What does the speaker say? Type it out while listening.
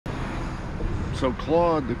So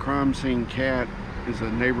Claude, the crime scene cat, is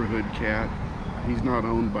a neighborhood cat. He's not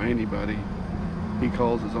owned by anybody. He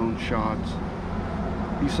calls his own shots.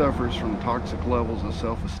 He suffers from toxic levels of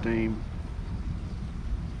self-esteem.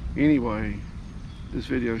 Anyway, this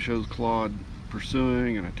video shows Claude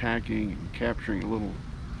pursuing and attacking and capturing a little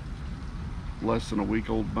less than a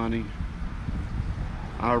week-old bunny.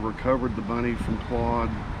 I recovered the bunny from Claude.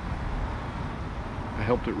 I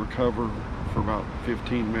helped it recover for about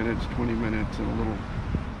 15 minutes, 20 minutes in a little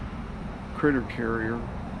critter carrier.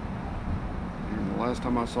 And the last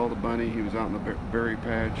time I saw the bunny, he was out in the berry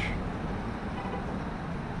patch,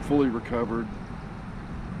 fully recovered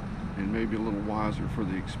and maybe a little wiser for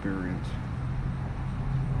the experience.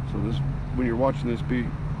 So this, when you're watching this, be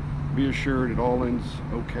assured it all ends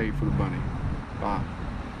okay for the bunny. Bye.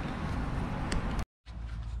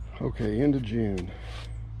 Okay, end of June.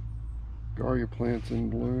 Garya plants in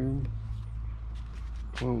bloom.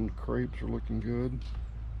 Cloned crepes are looking good.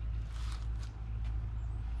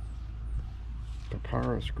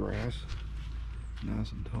 Papyrus grass,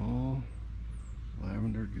 nice and tall.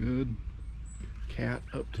 Lavender, good. Cat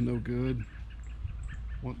up to no good.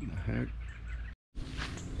 What in the heck?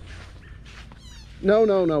 No,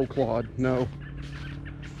 no, no, Claude, no.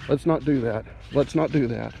 Let's not do that. Let's not do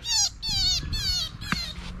that.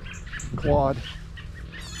 Claude.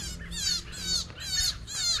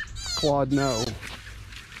 Claude, no.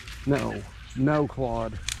 No. No,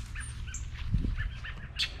 Claude.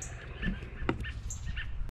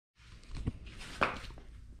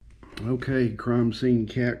 Okay, crime scene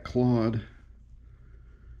cat Claude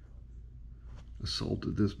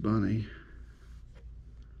assaulted this bunny.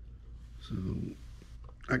 So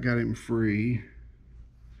I got him free.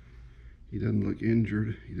 He doesn't look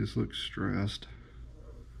injured. He just looks stressed.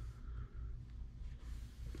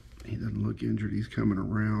 He doesn't look injured. He's coming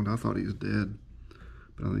around. I thought he was dead,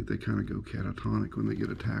 but I think they kind of go catatonic when they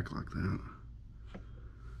get attacked like that.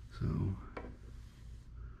 So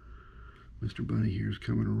Mr. Bunny here is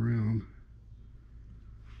coming around.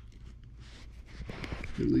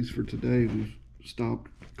 At least for today, we've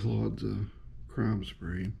stopped Claude's crime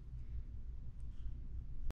spree.